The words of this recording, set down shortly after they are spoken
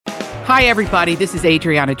Hi, everybody. This is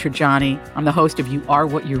Adriana Trajani. I'm the host of You Are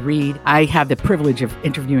What You Read. I have the privilege of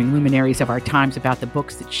interviewing luminaries of our times about the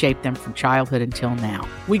books that shaped them from childhood until now.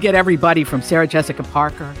 We get everybody from Sarah Jessica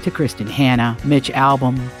Parker to Kristen Hanna, Mitch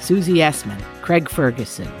Albom, Susie Essman, Craig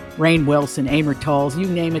Ferguson, Rainn Wilson, Amor Tolls, you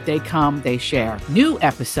name it, they come, they share. New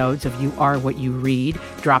episodes of You Are What You Read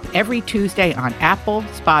drop every Tuesday on Apple,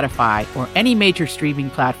 Spotify, or any major streaming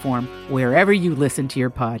platform wherever you listen to your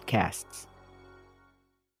podcasts.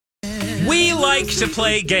 We like to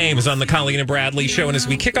play games on the Colleen and Bradley Show, and as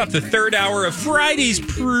we kick off the third hour of Friday's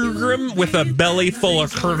program with a belly full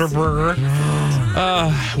of Kurtaburger,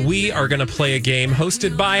 we are going to play a game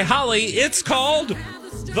hosted by Holly. It's called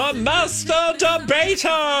The Master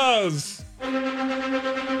Debaters.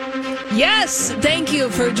 Yes, thank you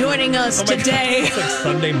for joining us today. God, it's like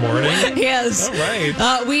Sunday morning. Yes. All right.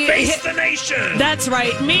 Face the nation. That's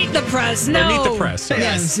right. Meet the press. No. Meet the press.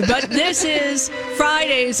 Yes. But this is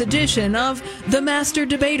Friday's edition of The Master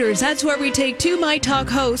Debaters. That's where we take two My Talk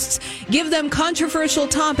hosts, give them controversial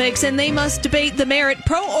topics, and they must debate the merit,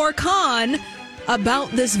 pro or con, about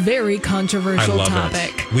this very controversial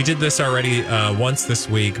topic. It. We did this already once this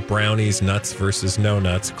week. Brownies, nuts versus no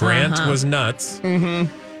nuts. Grant was nuts.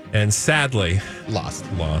 And sadly, lost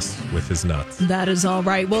with his nuts. That is all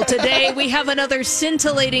right. Well, today we have another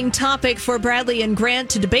scintillating topic for Bradley and Grant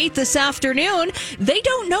to debate this afternoon. They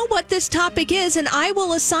don't know what this topic is, and I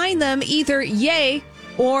will assign them either yay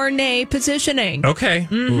or nay positioning. Okay.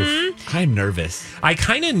 I'm nervous. I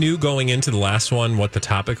kind of knew going into the last one what the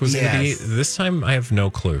topic was going to be. This time I have no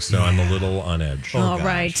clue, so I'm a little on edge. All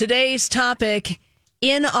right. Today's topic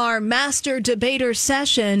in our Master Debater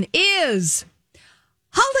session is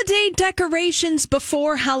holiday decorations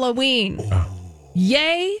before Halloween.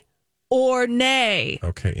 Yay or nay?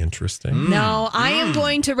 Okay, interesting. Now, I am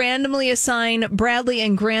going to randomly assign Bradley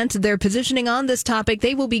and Grant their positioning on this topic.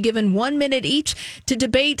 They will be given 1 minute each to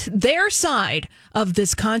debate their side of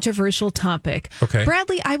this controversial topic. Okay.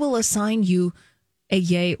 Bradley, I will assign you a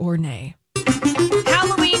yay or nay.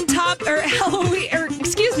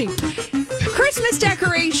 Christmas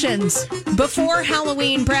decorations before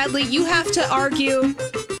Halloween. Bradley, you have to argue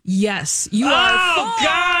yes. You are for.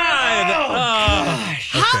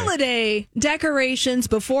 Gosh. Holiday decorations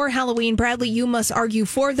before Halloween. Bradley, you must argue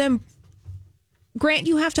for them. Grant,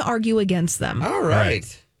 you have to argue against them. All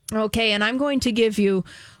right. Okay, and I'm going to give you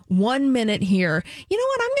 1 minute here. You know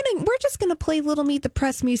what? We're just gonna play Little Meet the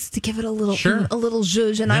Press music to give it a little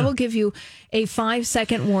zhuzh, and I will give you a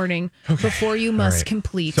 5-second warning before you must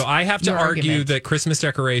complete. So I have to argue argument. that Christmas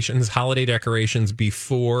decorations, holiday decorations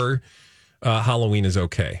before Halloween is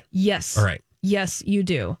okay. Yes. All right. Yes, you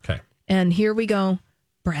do. Okay. And here we go,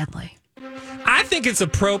 Bradley. I think it's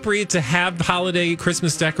appropriate to have holiday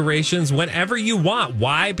Christmas decorations whenever you want.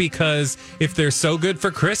 Why? Because if they're so good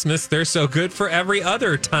for Christmas, they're so good for every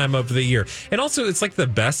other time of the year. And also, it's like the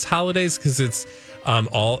best holidays because it's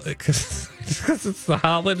because it's the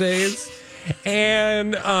holidays.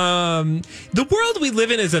 And the world we live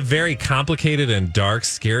in is a very complicated and dark,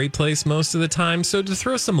 scary place most of the time. So to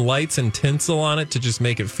throw some lights and tinsel on it to just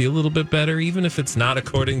make it feel a little bit better, even if it's not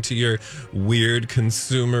according to your weird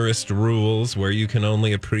consumerist rules where you can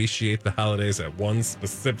only appreciate the holidays at one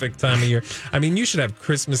specific time of year. I mean, you should have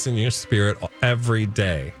Christmas in your spirit every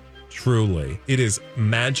day. Truly. It is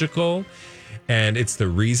magical, and it's the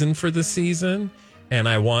reason for the season. And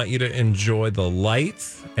I want you to enjoy the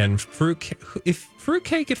lights and fruitcake.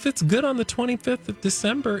 If it's good on the 25th of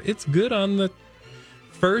December, it's good on the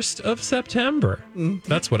 1st of September.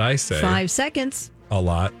 That's what I say. 5 seconds. A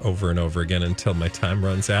lot over and over again until my time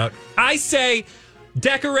runs out. I say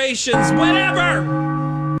decorations, whatever.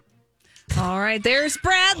 All right, there's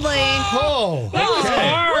Bradley. Oh, that was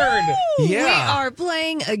hard. Yeah. We are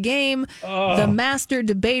playing a game, the Master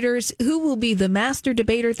Debaters. Who will be the Master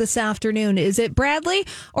Debater this afternoon? Is it Bradley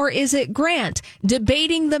or is it Grant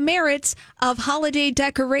debating the merits of holiday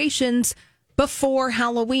decorations before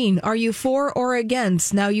Halloween? Are you for or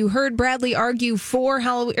against? Now, you heard Bradley argue for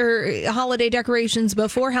holiday decorations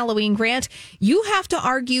before Halloween. Grant, you have to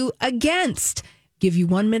argue against. Give you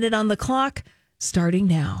 1 minute on the clock, starting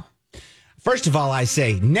now. First of all, I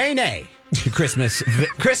say nay to Christmas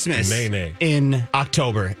Nay. in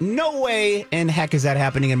October. No way in heck is that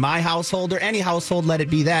happening in my household or any household. Let it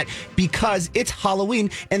be that, because it's Halloween,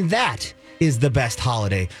 and that is the best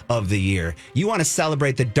holiday of the year. You want to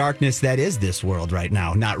celebrate the darkness that is this world right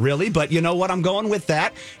now. Not really, but you know what? I'm going with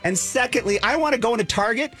that. And secondly, I want to go into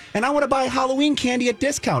Target and I want to buy Halloween candy at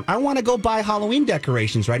discount. I want to go buy Halloween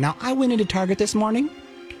decorations right now. I went into Target this morning.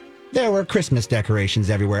 there were Christmas decorations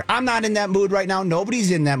everywhere. I'm not in that mood right now.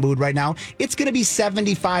 Nobody's in that mood right now. It's going to be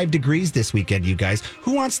 75 degrees this weekend, you guys.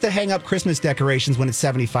 Who wants to hang up Christmas decorations when it's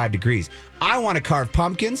 75 degrees? I want to carve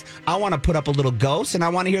pumpkins. I want to put up a little ghost, and I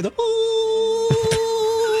want to hear the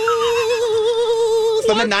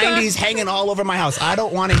from the 90s hanging all over my house. I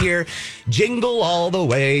don't want to hear Jingle All the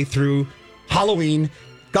Way Through Halloween.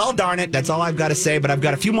 God darn it, that's all I've got to say, but I've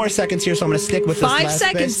got a few more seconds here, so I'm going to stick with this 5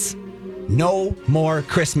 seconds. Space. No more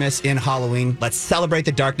Christmas in Halloween. Let's celebrate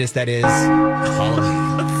the darkness that is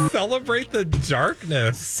Halloween. Celebrate the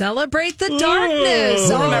darkness. Celebrate the darkness.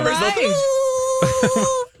 Who All remembers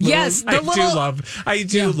right. Yes, I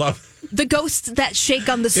do love the ghosts that shake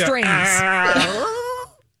on the strings.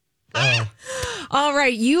 All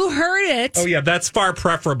right, you heard it. Oh, yeah, that's far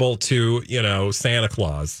preferable to, Santa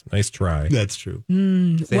Claus. Nice try. That's true.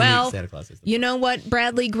 Well, Santa Claus is you know what,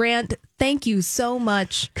 Bradley Grant? Thank you so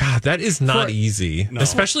much. God, that is not easy,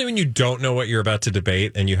 especially when you don't know what you're about to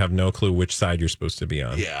debate and you have no clue which side you're supposed to be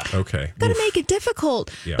on. Yeah. Okay. Going to make it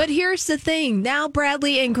difficult. Yeah. But here's the thing. Now,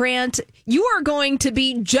 Bradley and Grant, you are going to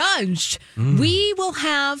be judged. We will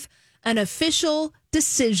have an official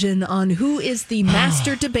decision on who is the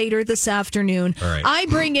master debater this afternoon. All right. I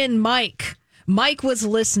bring in Mike. Mike was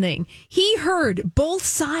listening. He heard both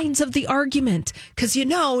sides of the argument because,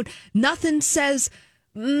 nothing says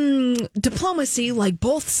diplomacy like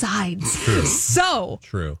both sides. True. So,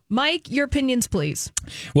 True. Mike, your opinions, please.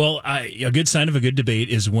 Well, a good sign of a good debate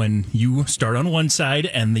is when you start on one side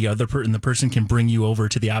and the person can bring you over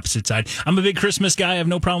to the opposite side. I'm a big Christmas guy. I have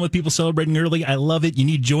no problem with people celebrating early. I love it. You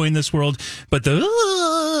need joy in this world. But the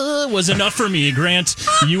was enough for me. Grant,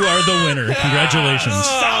 you are the winner. Congratulations.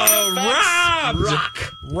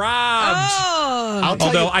 Robbed. Oh.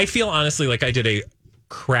 Although I feel honestly like I did a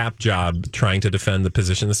crap job trying to defend the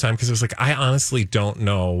position this time because it was like, I honestly don't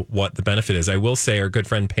know what the benefit is. I will say our good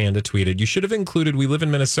friend Panda tweeted, you should have included, we live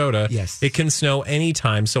in Minnesota. Yes. It can snow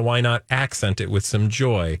anytime, so why not accent it with some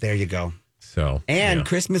joy? There you go. So, And yeah.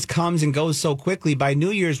 Christmas comes and goes so quickly. By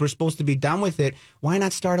New Year's, we're supposed to be done with it. Why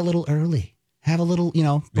not start a little early? Have a little,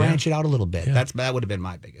 branch it out a little bit. Yeah. That would have been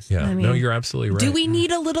my biggest. Yeah, I mean, no, you're absolutely right. Do we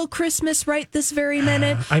need a little Christmas right this very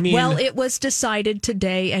minute? I mean- well, it was decided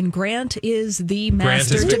today, and Grant is the Grant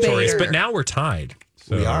master is victorious, debater. but now we're tied.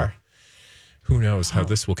 So We are. Who knows how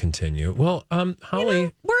this will continue? Well,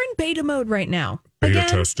 Holly, We're in beta mode right now. Beta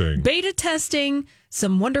testing. Beta testing.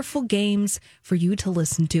 Some wonderful games for you to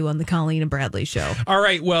listen to on the Colleen and Bradley Show. all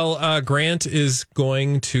right. Well, Grant is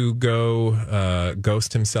going to go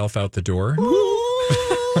ghost himself out the door.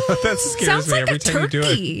 That scares Sounds me like every a time you do it.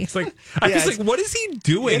 turkey. It's like I was like, what is he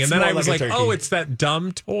doing? It's And then more I was like a like, turkey. oh, it's that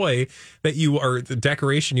dumb toy that the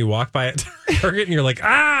decoration you walk by at Target and you're like,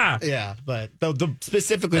 ah. Yeah, but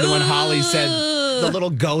specifically the one Holly said, the little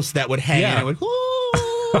ghost that would hang Yeah. and it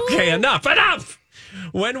would. Okay, enough.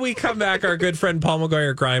 When we come back, our good friend Paul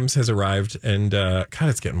McGuire Grimes has arrived, and God,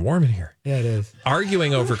 it's getting warm in here. Yeah, it is.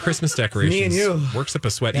 Arguing over Christmas decorations Me and you. works up a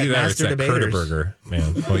sweat. That Either that or it's master that debaters. Kurta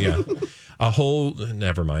man. Oh yeah,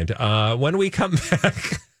 never mind. When we come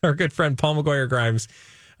back, our good friend Paul McGuire Grimes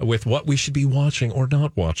with what we should be watching or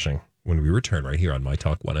not watching when we return right here on My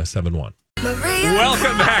Talk 107.1.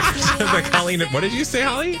 Welcome back to the Colleen. What did you say,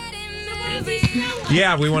 Holly?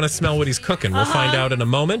 Yeah, we want to smell what he's cooking. We'll find out in a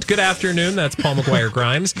moment. Good afternoon. That's Paul McGuire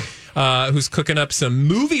Grimes, who's cooking up some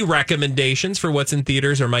movie recommendations for what's in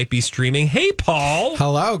theaters or might be streaming. Hey, Paul.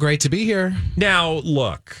 Hello, great to be here. Now,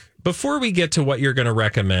 look, before we get to what you're going to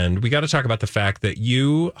recommend, we got to talk about the fact that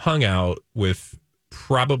you hung out with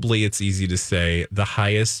probably, it's easy to say, the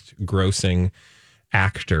highest grossing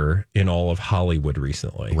actor in all of Hollywood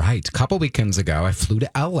recently. Right. A couple weekends ago, I flew to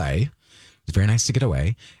LA. It was very nice to get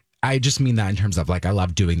away. I just mean that in terms of I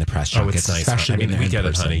love doing the press Oh, junkets, it's nice. especially I mean, when we they're get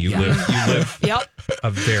in it, honey. person. You live Yep.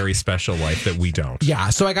 a very special life that we don't.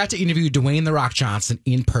 Yeah, so I got to interview Dwayne The Rock Johnson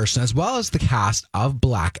in person, as well as the cast of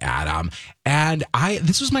Black Adam. And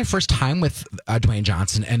this was my first time with Dwayne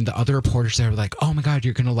Johnson, and the other reporters there were like, "Oh my God,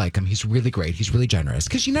 you're gonna like him. He's really great. He's really generous."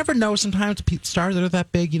 Because you never know. Sometimes stars that are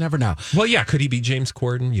that big, you never know. Well, yeah. Could he be James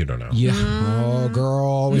Corden? You don't know. Yeah. Oh,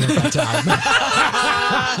 girl, we don't got time.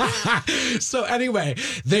 So anyway,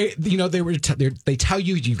 they tell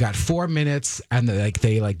you you've got 4 minutes, and they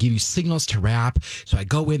give you signals to rap. So I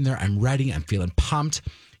go in there, I'm ready, I'm feeling pumped.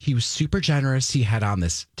 He was super generous. He had on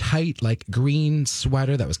this tight, green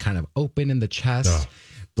sweater that was kind of open in the chest.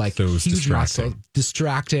 Oh, so it was huge distracting. muscle,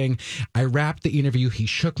 distracting. I wrapped the interview. He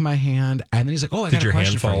shook my hand, and then he's like, "Oh, I got Did a your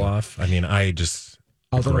question hand for fall you." off? I mean, I just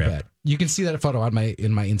A little grip. bit. You can see that photo on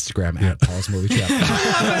in my Instagram at Paul's Movie Trip.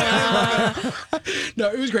 No,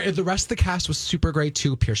 it was great. The rest of the cast was super great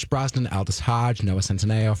too. Pierce Brosnan, Aldous Hodge, Noah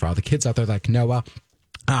Centineo. For all the kids out there like Noah.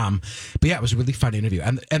 But yeah, it was a really fun interview.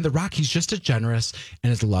 And The Rock, he's just as generous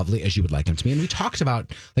and as lovely as you would like him to be. And we talked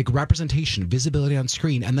about like representation, visibility on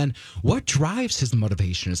screen, and then what drives his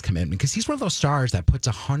motivation, his commitment. Because he's one of those stars that puts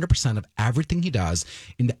 100% of everything he does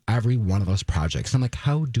into every one of those projects. I'm like,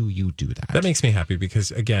 how do you do that? That makes me happy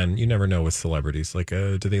because, again, you never know with celebrities. Like,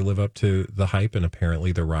 do they live up to the hype? And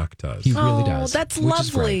apparently The Rock does. He really does. That's which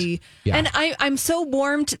is great. lovely. Yeah. And I'm so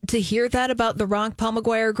warmed to hear that about The Rock, Paul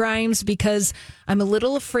McGuire Grimes, because I'm a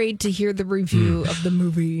little afraid to hear the review of the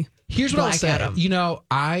movie. Here's what I'll say. Adam. You know,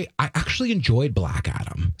 I actually enjoyed Black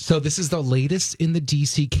Adam. So this is the latest in the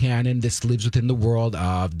DC canon. This lives within the world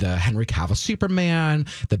of the Henry Cavill Superman,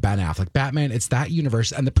 the Ben Affleck Batman. It's that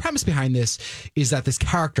universe. And the premise behind this is that this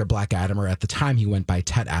character, Black Adam, or at the time he went by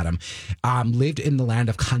Ted Adam, lived in the land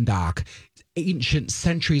of Kahndaq, ancient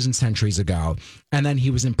centuries and centuries ago. And then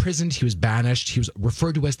he was imprisoned. He was banished. He was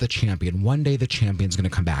referred to as the champion. One day the champion's going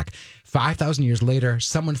to come back. 5,000 years later,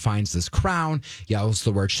 someone finds this crown, yells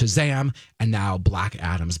the word Shazam, and now Black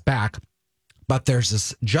Adam's back. But there's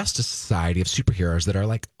this Justice Society of superheroes that are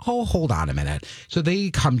like, oh, hold on a minute. So they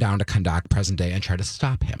come down to Kahndaq present day and try to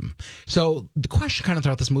stop him. So the question kind of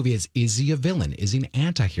throughout this movie is he a villain? Is he an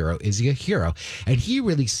anti-hero? Is he a hero? And he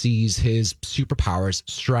really sees his superpowers,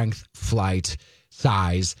 strength, flight,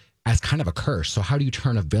 size, as kind of a curse. So how do you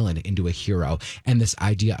turn a villain into a hero? And this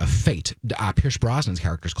idea of fate. Pierce Brosnan's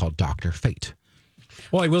character is called Dr. Fate.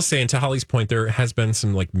 Well, I will say, and to Holly's point, there has been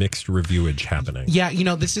some like mixed reviewage happening. Yeah, you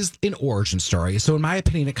know, this is an origin story. So in my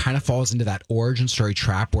opinion, it kind of falls into that origin story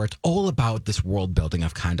trap where it's all about this world building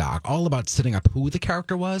of Kahndaq, all about setting up who the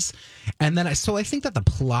character was. And then I think that the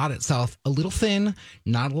plot itself, a little thin,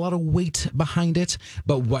 not a lot of weight behind it.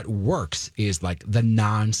 But what works is like the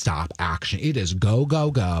nonstop action. It is go,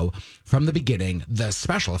 go, go from the beginning. The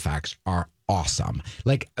special effects are awesome.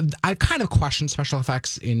 Like, I've kind of questioned special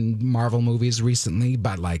effects in Marvel movies recently,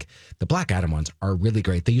 but like the Black Adam ones are really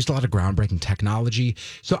great. They used a lot of groundbreaking technology,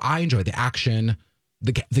 so I enjoy the action.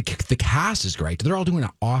 The cast is great. They're all doing an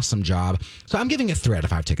awesome job. So I'm giving it 3 out of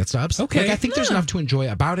 5 ticket stubs. Okay. Like, I think there's enough to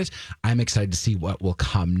enjoy about it. I'm excited to see what will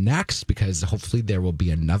come next because hopefully there will be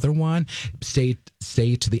another one. Stay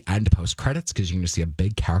to the end post credits because you're going to see a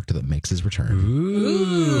big character that makes his return.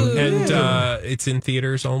 Ooh. And it's in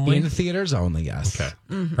theaters only? In theaters only, yes. Okay.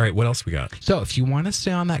 Mm-hmm. All right. What else we got? So if you want to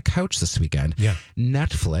stay on that couch this weekend,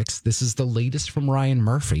 Netflix, this is the latest from Ryan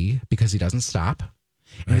Murphy because he doesn't stop.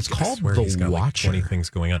 And it's called The Watcher. Like 20 things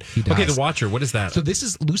going on. Okay, The Watcher. What is that? So this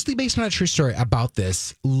is loosely based on a true story about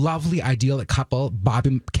this lovely, idyllic couple,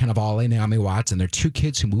 Bobby Cannavale, Naomi Watts, and their 2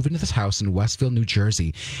 kids who move into this house in Westville, New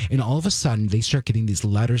Jersey. And all of a sudden, they start getting these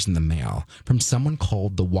letters in the mail from someone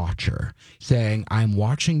called The Watcher saying, I'm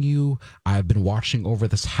watching you. I've been watching over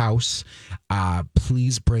this house.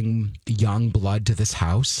 Please bring young blood to this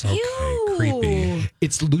house. Okay, creepy.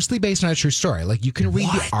 It's loosely based on a true story. Like, you can read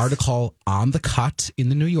the article on The Cut in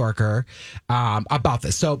the New Yorker about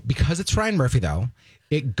this. So because it's Ryan Murphy, though,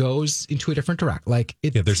 it goes into a different direct. Like,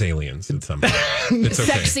 there's aliens at some point. It's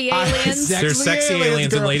okay. Sexy aliens. There's sexy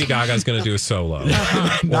aliens, and Lady Gaga's going to do a solo.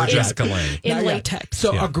 Or Jessica Lange. In latex.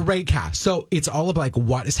 So a great cast. So it's all about like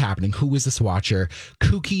what is happening. Who is this watcher?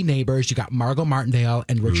 Kooky neighbors. You got Margot Martindale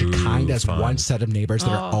and Richard Kind as one set of neighbors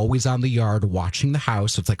that are always on the yard watching the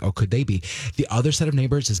house. So it's like, oh, could they be? The other set of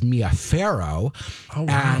neighbors is Mia Farrow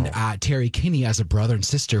and Terry Kinney as a brother and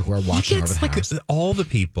sister who are watching over the house. All the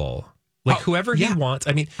people. Like whoever he wants.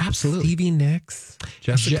 I mean, absolutely. Stevie Nicks,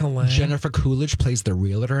 Jessica Lange. Jennifer Coolidge plays the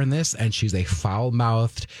realtor in this, and she's a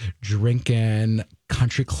foul-mouthed, drinking,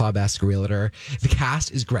 country club-esque realtor. The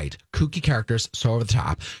cast is great. Kooky characters, so over the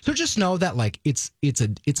top. So just know that like it's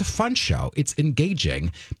a fun show. It's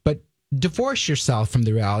engaging, but divorce yourself from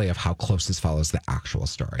the reality of how close this follows the actual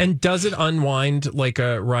story. And does it unwind like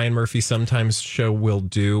a Ryan Murphy sometimes show will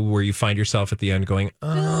do, where you find yourself at the end going,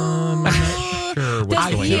 I'm not sure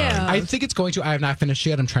what's going on? I think it's going to. I have not finished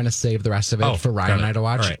yet. I'm trying to save the rest of it for Ryan and I to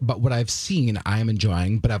watch. Right. But what I've seen, I am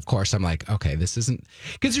enjoying. But of course, I'm like, okay, this isn't,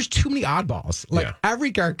 because there's too many oddballs. Like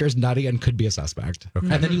every character is nutty and could be a suspect.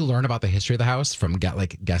 Okay. And then you learn about the history of the house from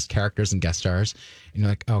guest characters and guest stars. And you're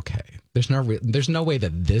like, okay, there's no way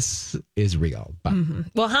that this is real. But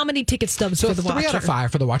well, how many ticket stubs so for The Watcher? 3 out of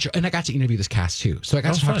 5 for The Watcher. And I got to interview this cast too. So I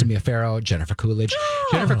got to talk to Mia Farrow, Jennifer Coolidge.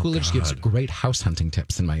 Jennifer Coolidge gives great house hunting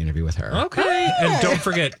tips in my interview with her. Okay. And don't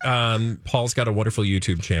forget, Paul's got a wonderful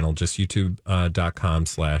YouTube channel, just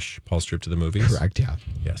youtube.com/Paul's Trip to the Movies. Correct, yeah.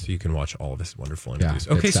 Yeah, so you can watch all of his wonderful interviews.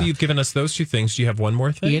 Yeah, okay, so you've given us those 2 things. Do you have one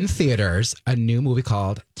more thing? In theaters, a new movie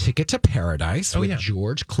called Ticket to Paradise with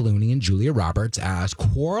George Clooney and Julia Roberts as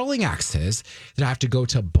quarreling exes that have to go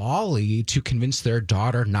to Bali to convince their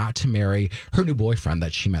daughter not to marry her new boyfriend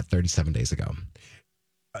that she met 37 days ago.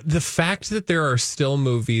 the fact that there are still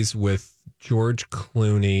movies with George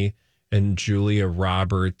Clooney and Julia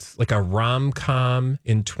Roberts, like a rom-com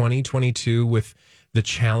in 2022 with the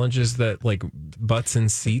challenges that like Butts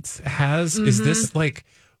and Seats has, is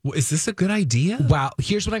this a good idea? Well,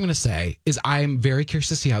 here's what I'm going to say is I'm very curious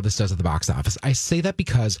to see how this does at the box office. I say that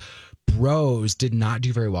because Bros did not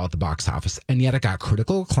do very well at the box office, and yet it got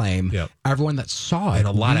critical acclaim. Yep. Everyone that saw it And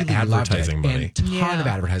a lot of really loved advertising it, money. and a ton of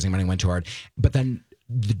advertising money went toward. But then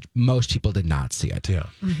most people did not see it. Yeah.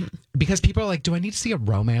 Because people are like, do I need to see a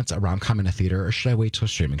rom-com in a theater, or should I wait till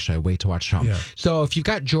streaming? Should I wait to watch it home? Yeah. So if you've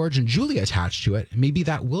got George and Julia attached to it, maybe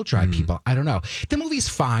that will drive people. I don't know. The movie's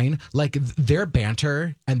fine. Like their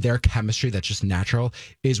banter and their chemistry that's just natural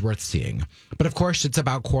is worth seeing. But of course, it's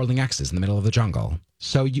about quarreling exes in the middle of the jungle.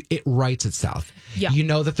 So it writes itself. Yeah. You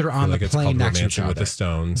know that they're on the it's plane called next to each Romancing other. with the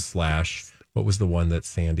Stones / what was the one that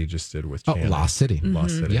Sandy just did with Oh, Janet? Lost City.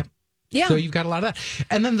 Lost City. Yep. Yeah. So you've got a lot of that.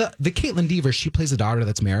 And then the Caitlin Dever, she plays the daughter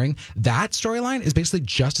that's marrying. That storyline is basically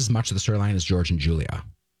just as much of the storyline as George and Julia.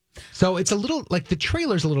 So it's a little, like the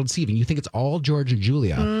trailer's a little deceiving. You think it's all George and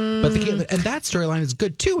Julia. But and that storyline is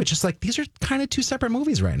good too. It's just like these are kind of two separate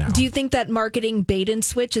movies right now. Do you think that marketing bait and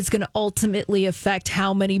switch is going to ultimately affect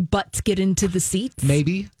how many butts get into the seats?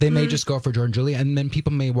 Maybe. They may just go for George and Julia, and then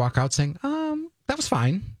people may walk out saying, that was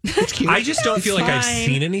fine. It's cute. I just don't feel like I've fine.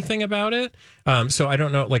 seen anything about it. So I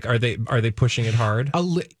don't know. Like, are they pushing it hard?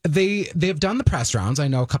 They've done the press rounds. I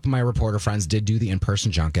know a couple of my reporter friends did do the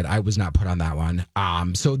in-person junket. I was not put on that one.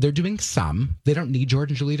 So they're doing some. They don't need George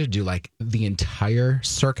and Julia to do like the entire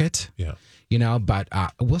circuit. Yeah. You know, but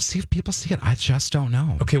we'll see if people see it. I just don't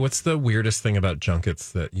know. Okay. What's the weirdest thing about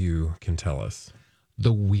junkets that you can tell us?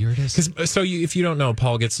 The weirdest. Because if you don't know,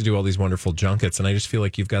 Paul gets to do all these wonderful junkets, and I just feel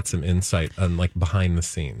like you've got some insight on like behind the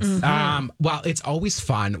scenes. Well, it's always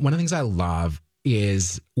fun. One of the things I love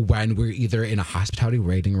is when we're either in a hospitality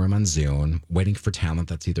waiting room on Zoom, waiting for talent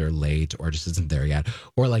that's either late or just isn't there yet,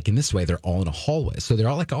 or like in this way, they're all in a hallway. So they're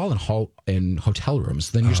all in hotel rooms.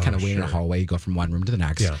 So then you're just kind of waiting in a hallway. You go from one room to the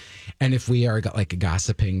next. Yeah. And if we are like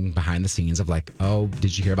gossiping behind the scenes of like, oh,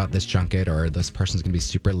 did you hear about this junket, or this person's going to be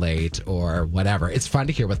super late or whatever, it's fun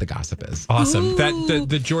to hear what the gossip is. Awesome. That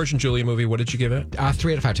the George and Julia movie, what did you give it?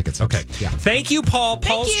 3 out of 5 tickets. Okay. Yeah. Thank you, Paul.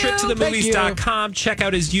 Paul's you. trip to the Thank movies.com. Check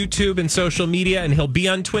out his YouTube and social media, and he'll be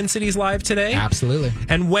on Twin Cities Live today. Absolutely.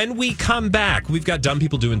 And when we come back, we've got dumb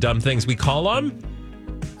people doing dumb things. We call them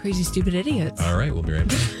Crazy stupid idiots. All right, we'll be right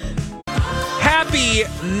back. Happy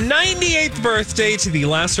 98th birthday to the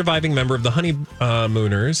last surviving member of the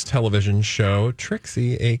Honeymooners television show,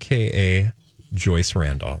 Trixie, a.k.a. Joyce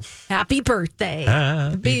Randolph. Happy birthday.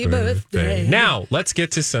 Happy birthday. Now, let's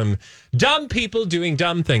get to some dumb people doing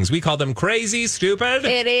dumb things. We call them crazy, stupid.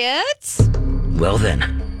 Idiots. Well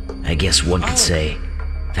then, I guess one could say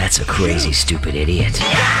that's a crazy, stupid idiot.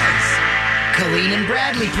 Colleen and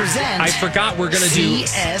Bradley present. I forgot we're going to do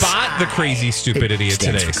CSI. Spot the Crazy Stupid Idiot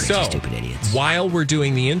stands today. for Crazy So, Stupid Idiots. while we're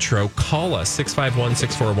doing the intro, call us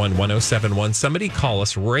 651-641-1071. Somebody call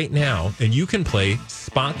us right now, and you can play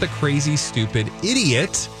Spot the Crazy Stupid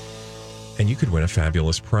Idiot, and you could win a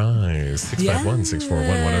fabulous prize.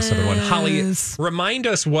 651-641-1071. Holly, remind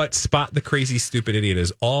us what Spot the Crazy Stupid Idiot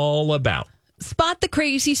is all about. Spot the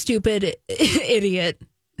crazy stupid idiot.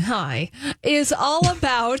 Hi. Is all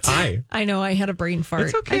about. Hi. I know I had a brain fart.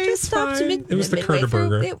 It's okay, I just it's stopped fine. It was the midway Kurta through.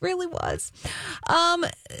 burger. It really was.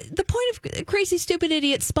 The point of Crazy Stupid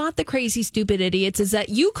Idiot, Spot the Crazy Stupid Idiots, is that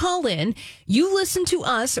you call in, you listen to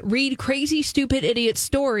us read Crazy Stupid Idiot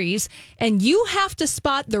stories, and you have to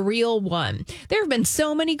spot the real one. There have been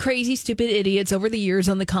so many crazy stupid idiots over the years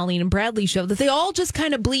on the Colleen and Bradley show that they all just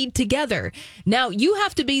kind of bleed together. Now you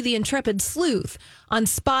have to be the intrepid sleuth on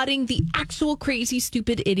spotting the actual crazy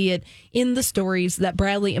stupid idiot in the stories that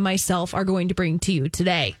Bradley and myself are going to bring to you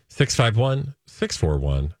today.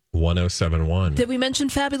 651-641-1071. Did we mention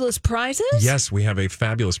fabulous prizes? Yes, we have a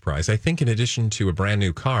fabulous prize. I think in addition to a brand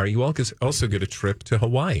new car, you also get a trip to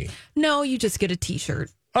Hawaii. No, you just get a t-shirt.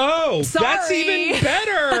 Oh, that's Sorry. even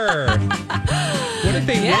better. What if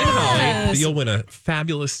they win, Holly? You'll win a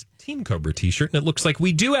fabulous Team Cobra t-shirt, and it looks like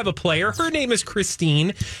we do have a player. Her name is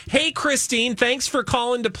Christine. Hey, Christine, thanks for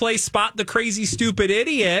calling to play Spot the Crazy Stupid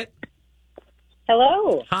Idiot.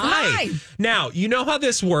 Hello. Hi. Now, you know how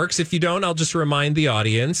this works. If you don't, I'll just remind the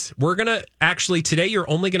audience. We're going to actually, today, you're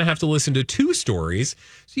only going to have to listen to 2 stories.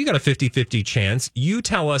 So you got a 50-50 chance. You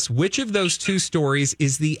tell us which of those 2 stories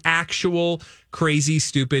is the actual crazy,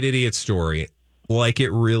 stupid idiot story, like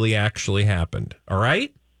it really actually happened. All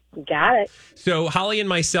right? Got it. So Holly and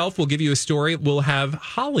myself will give you a story. We'll have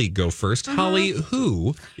Holly go 1st. Holly,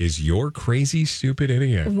 who is your crazy, stupid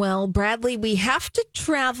idiot? Well, Bradley, we have to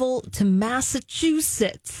travel to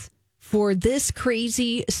Massachusetts for this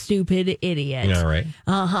crazy, stupid idiot. All right.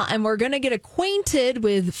 And we're going to get acquainted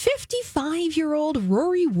with 55-year-old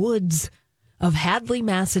Rory Woods of Hadley,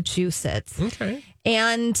 Massachusetts. Okay.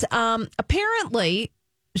 And apparently,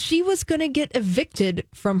 she was going to get evicted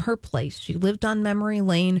from her place. She lived on Memory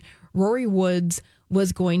Lane. Rory Woods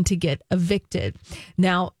was going to get evicted.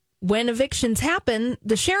 Now, when evictions happen,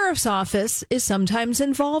 the sheriff's office is sometimes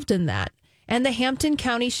involved in that. And the Hampton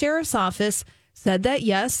County Sheriff's Office said that,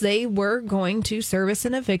 yes, they were going to service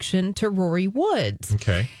an eviction to Rory Woods.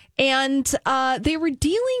 Okay. And they were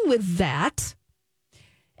dealing with that.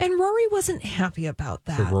 And Rory wasn't happy about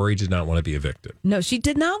that. So Rory did not want to be evicted. No, she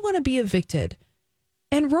did not want to be evicted.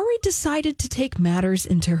 And Rory decided to take matters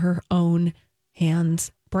into her own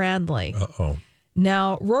hands, Bradley. Uh-oh.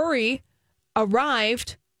 Now, Rory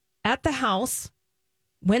arrived at the house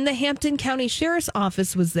when the Hampton County Sheriff's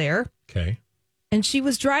Office was there. Okay. And she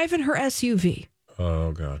was driving her SUV.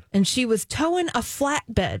 Oh, God. And she was towing a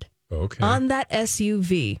flatbed on that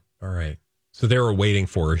SUV. All right. So they were waiting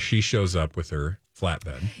for her. She shows up with her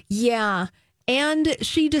flatbed. Yeah. And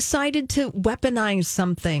she decided to weaponize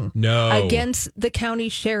something against the county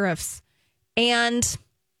sheriffs. And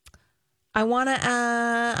I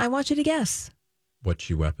want you to guess. What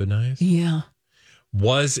she weaponized? Yeah.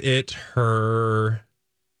 Was it her...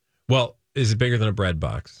 Well, is it bigger than a bread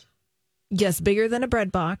box? Yes, bigger than a bread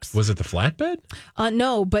box. Was it the flatbed?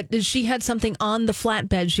 No, but she had something on the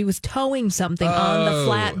flatbed. She was towing something on the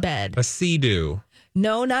flatbed. A Sea-Doo.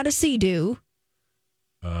 No, not a Sea-Doo.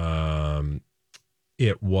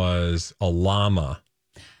 It was a llama.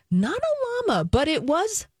 Not a llama, but it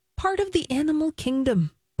was part of the animal kingdom.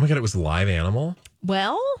 Oh my God, it was a live animal?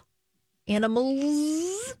 Well,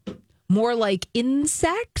 animals, more like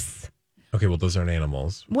insects. Okay, well, those aren't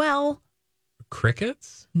animals. Well,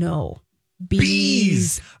 crickets? No.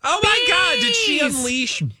 Bees. Oh my God, did she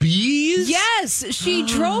unleash bees? Yes, she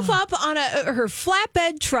drove up on her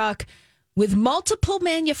flatbed truck with multiple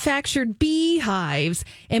manufactured beehives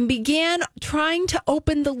and began trying to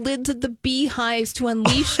open the lids of the beehives to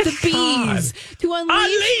unleash the bees. To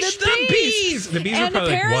unleash the bees. The bees and were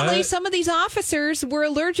probably apparently like, what? Some of these officers were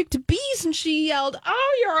allergic to bees, and she yelled,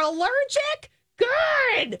 "Oh, you're allergic?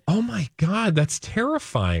 Good." Oh my God, that's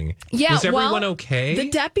terrifying. Yeah, was everyone okay? The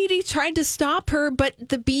deputy tried to stop her, but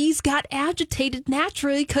the bees got agitated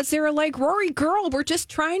naturally because they were like, "Rory, girl, we're just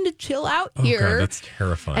trying to chill out here." Oh God, that's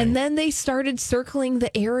terrifying. And then they started circling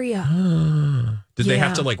the area. Did they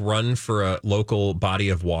have to like run for a local body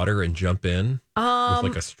of water and jump in with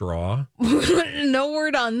like a straw? No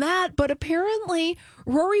word on that, but apparently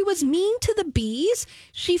Rory was mean to the bees.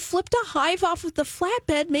 She flipped a hive off with the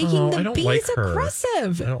flatbed, making the bees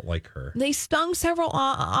aggressive. I don't like her. They stung several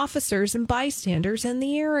officers and bystanders in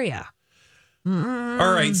the area. All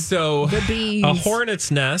right, so the bees. A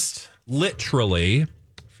hornet's nest, literally,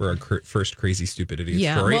 for a first crazy stupid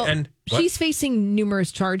idiot story. Well, and she's facing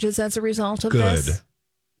numerous charges as a result of this.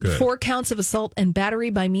 Good. 4 counts of assault and battery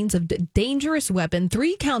by means of dangerous weapon,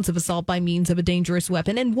 3 counts of assault by means of a dangerous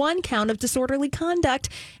weapon, and 1 count of disorderly conduct.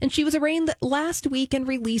 And she was arraigned last week and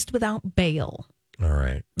released without bail. All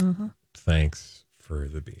right. Thanks for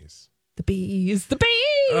the bees. The bees. The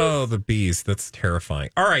bees. Oh, the bees. That's terrifying.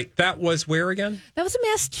 All right. That was where again? That was in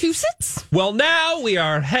Massachusetts. Well, now we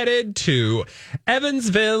are headed to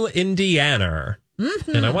Evansville, Indiana.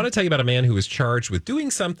 And I want to tell you about a man who was charged with doing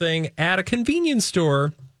something at a convenience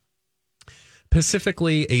store,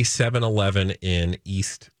 specifically a 7-Eleven in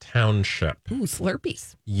East Township. Ooh,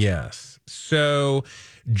 Slurpees. Yes. So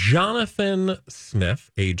Jonathan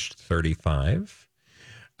Smith, aged 35.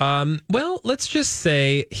 Well, let's just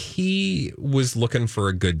say he was looking for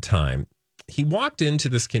a good time. He walked into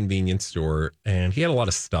this convenience store and he had a lot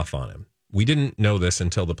of stuff on him. We didn't know this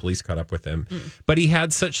until the police caught up with him, but he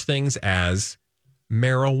had such things as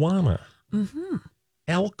marijuana,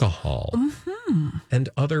 alcohol, and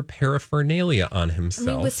other paraphernalia on himself.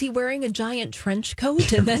 I mean, was he wearing a giant trench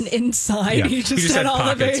coat and then inside he just had all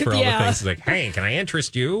pockets of it? for all the things. He's like, "Hey, can I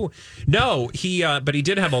interest you?" No, but he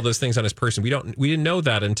did have all those things on his person. We didn't know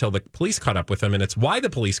that until the police caught up with him, and it's why the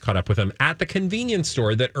police caught up with him at the convenience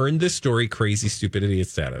store that earned this story crazy, stupid idiot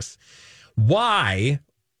status. Why?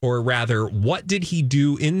 Or rather, what did he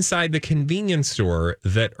do inside the convenience store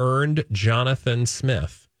that earned Jonathan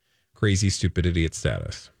Smith crazy, stupid idiot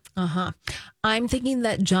status? I'm thinking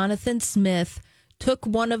that Jonathan Smith took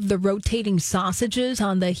one of the rotating sausages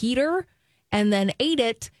on the heater and then ate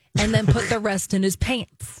it and then put the rest in his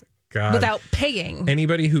pants. God. without paying.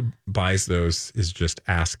 Anybody who buys those is just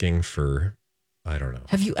asking for, I don't know.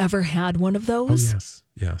 Have you ever had one of Oh, those?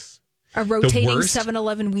 yes. A rotating worst-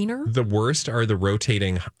 7-Eleven wiener? The worst are the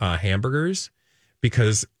rotating hamburgers,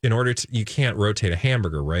 because in order to, you can't rotate a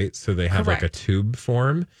hamburger, right? So they have like a Correct. tube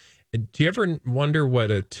form. Do you ever wonder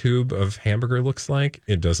what a tube of hamburger looks like?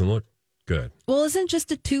 It doesn't look good. Well, isn't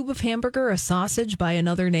just a tube of hamburger a sausage by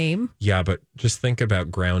another name? Yeah, but just think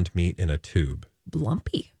about ground meat in a tube.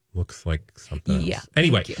 Lumpy. Looks like something else. Yeah,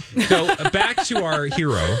 Anyway, thank so back to our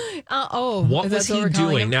hero. What was that's he we're calling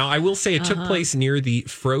doing? him? Now, I will say it took place near the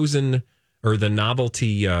frozen or the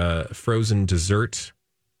novelty frozen dessert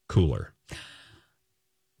cooler.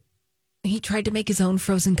 He tried to make his own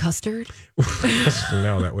frozen custard.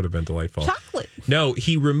 No, that would have been delightful. Chocolate. No,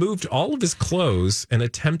 he removed all of his clothes and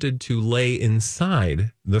attempted to lay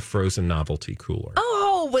inside the frozen novelty cooler.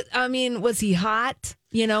 Oh, but, I mean, was he hot?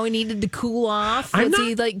 You know, he needed to cool off. I'm Was not-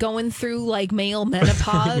 he like going through like male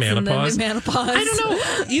menopause? Menopause? And then menopause. I don't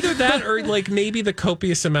know. Either that or like maybe the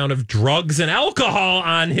copious amount of drugs and alcohol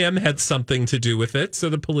on him had something to do with it. So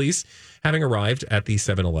the police, having arrived at the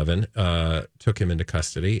 7-Eleven, took him into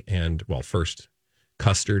custody and, well, first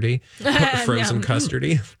custody, frozen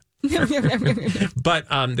custody. But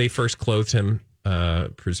they first clothed him.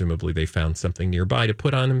 Presumably they found something nearby to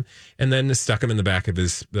put on him and then stuck him in the back of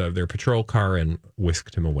their patrol car and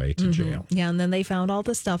whisked him away to jail. Yeah, and then they found all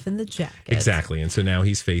the stuff in the jacket. Exactly. And so now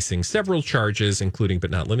he's facing several charges, including but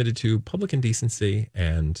not limited to public indecency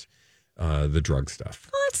and the drug stuff.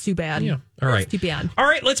 Oh, that's too bad. Yeah. All right. That's too bad. All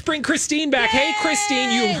right, let's bring Christine back. Hey, Christine,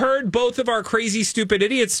 you heard both of our crazy, stupid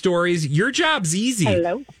idiot stories. Your job's easy.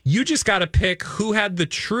 Hello. You just got to pick who had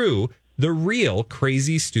the real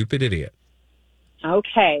crazy, stupid idiot.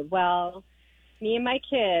 Okay, well, me and my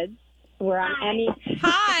kids were on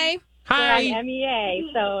Hi. We're on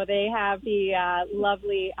MEA, so they have the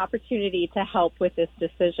lovely opportunity to help with this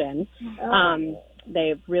decision.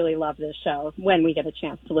 They really love this show when we get a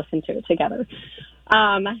chance to listen to it together.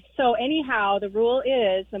 So anyhow, the rule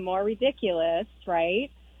is the more ridiculous,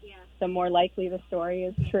 right? Yeah. The more likely the story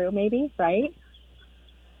is true, maybe, right?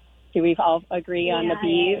 Do we all agree on the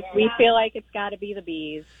bees? We feel like it's got to be the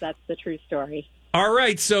bees. That's the true story. All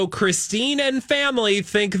right, so Christine and family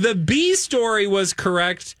think the B story was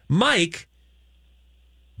correct. Mike,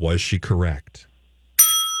 was she correct?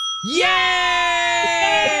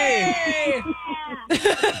 Yay!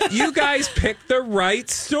 You guys picked the right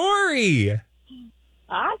story.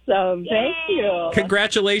 Awesome. Thank you.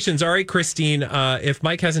 Congratulations. All right, Christine, if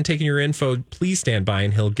Mike hasn't taken your info, please stand by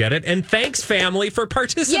and he'll get it. And thanks, family, for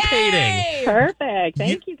participating. Yay! Perfect.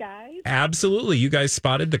 Thank you, guys. Absolutely. You guys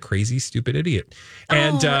spotted the crazy, stupid idiot.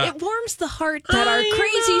 And it warms the heart that our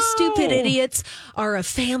crazy, stupid idiots are a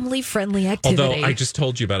family-friendly activity. although I just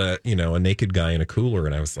told you about a naked guy in a cooler,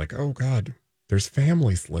 and I was like, oh, God, there's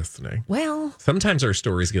families listening. Well, Sometimes our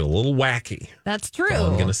stories get a little wacky. that's true. That's all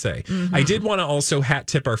I'm going to say. I did want to also hat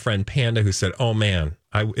tip our friend Panda, who said, oh, man,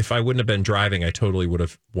 if I wouldn't have been driving, I totally would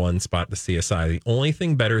have won spot the CSI. The only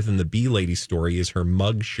thing better than the bee lady story is her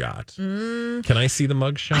mug shot. Can I see the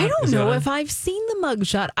mug shot? I don't Is that know on? if I've seen the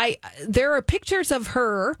mugshot. There are pictures of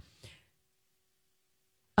her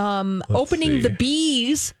opening see. the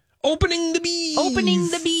bees. Opening the bees. Opening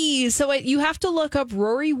the bees. So you have to look up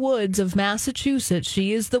Rory Woods of Massachusetts.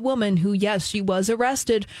 She is the woman who, yes, she was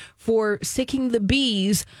arrested for sicking the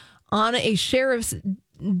bees on a sheriff's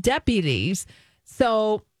deputies.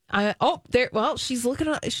 So, she's looking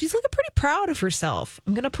pretty proud of herself.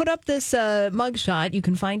 I'm going to put up this mugshot. You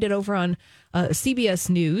can find it over on CBS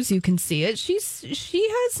News. You can see it. She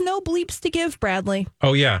has no bleeps to give, Bradley.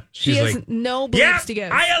 Oh, yeah. She She's has like, no bleeps yeah, to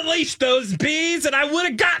give. I unleashed those bees and I would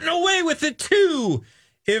have gotten away with it too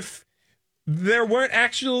if there weren't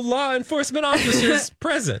actual law enforcement officers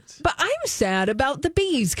present. But I'm sad about the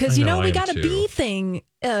bees because, I know, I we am got a too. bee thing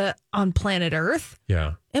on planet Earth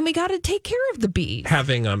Yeah. and we got to take care of the bees.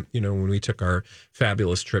 Having, when we took our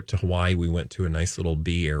fabulous trip to Hawaii, we went to a nice little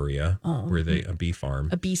bee area where a bee farm.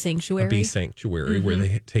 A bee sanctuary. A bee sanctuary where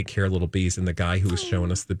they take care of little bees. And the guy who was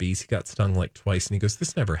showing us the bees, he got stung like twice. And he goes,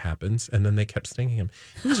 this never happens. And then they kept stinging him.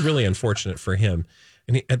 It was really unfortunate for him.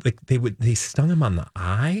 And they stung him on the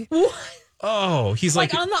eye. What? Oh, he's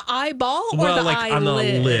like on the eyeball or well, the like eyelid? on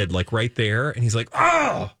the lid, like right there. And he's like,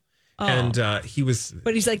 oh. And he was.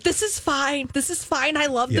 But he's like, this is fine. This is fine. I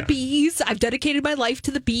love Yeah. the bees. I've dedicated my life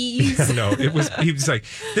to the bees. No, he was like,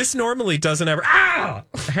 this normally doesn't ever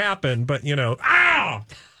happen, but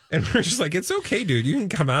and we're just like, it's okay, dude. You can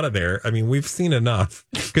come out of there. I mean, we've seen enough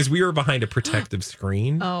because we were behind a protective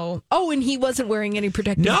screen. Oh, and he wasn't wearing any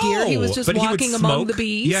protective No, gear. He was just but he would walking among smoke. the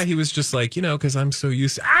bees. Yeah, he was just like, because I'm so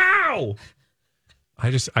used to, ow!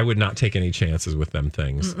 I would not take any chances with them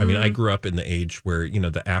things. I mean, I grew up in the age where,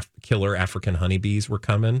 the killer African honeybees were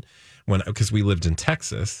coming because we lived in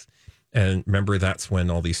Texas. And remember, that's when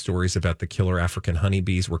all these stories about the killer African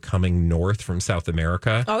honeybees were coming north from South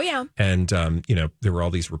America. Oh, yeah. And, there were all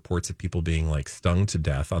these reports of people being like stung to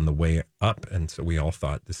death on the way up. And so we all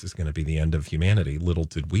thought this is going to be the end of humanity. Little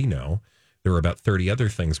did we know there were about 30 other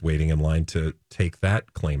things waiting in line to take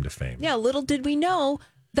that claim to fame. Yeah, little did we know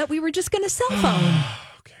that we were just going to cell phone.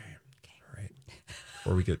 Okay. All right.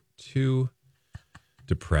 Before we get too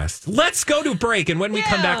depressed, let's go to break. And when we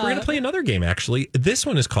come back, we're going to play another game, actually. This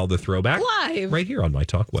one is called The Throwback. Live. Right here on My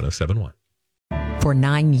Talk 107.1. For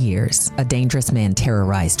 9 years, a dangerous man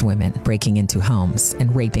terrorized women, breaking into homes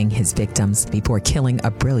and raping his victims before killing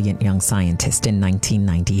a brilliant young scientist in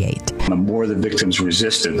 1998. The more the victims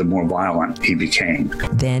resisted, the more violent he became.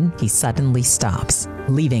 Then he suddenly stops,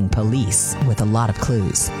 leaving police with a lot of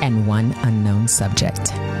clues and one unknown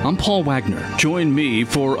subject. I'm Paul Wagner. Join me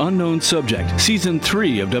for Unknown Subject, Season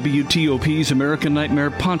 3 of WTOP's American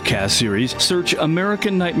Nightmare podcast series. Search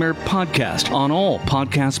American Nightmare Podcast on all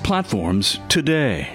podcast platforms today.